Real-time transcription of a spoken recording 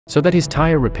so that his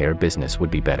tire repair business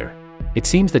would be better. It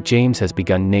seems that James has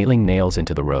begun nailing nails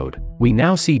into the road. We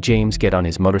now see James get on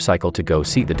his motorcycle to go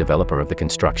see the developer of the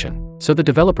construction, so the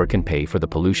developer can pay for the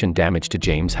pollution damage to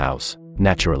James' house.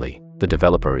 Naturally, the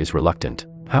developer is reluctant.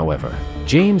 However,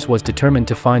 James was determined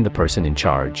to find the person in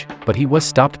charge, but he was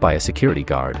stopped by a security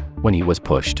guard. When he was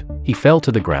pushed, he fell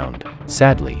to the ground.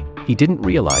 Sadly, he didn't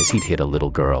realize he'd hit a little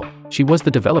girl. She was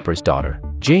the developer's daughter.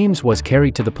 James was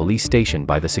carried to the police station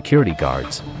by the security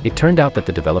guards. It turned out that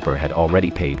the developer had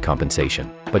already paid compensation,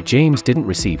 but James didn't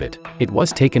receive it. It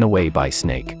was taken away by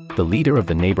Snake, the leader of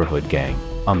the neighborhood gang.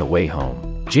 On the way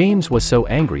home, James was so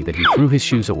angry that he threw his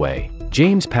shoes away.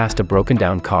 James passed a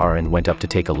broken-down car and went up to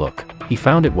take a look. He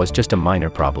found it was just a minor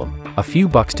problem. A few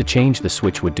bucks to change the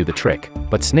switch would do the trick,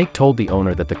 but Snake told the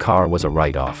owner that the car was a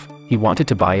write-off. He wanted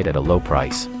to buy it at a low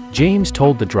price. James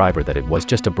told the driver that it was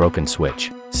just a broken switch.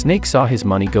 Snake saw his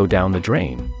money go down the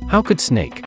drain. How could Snake,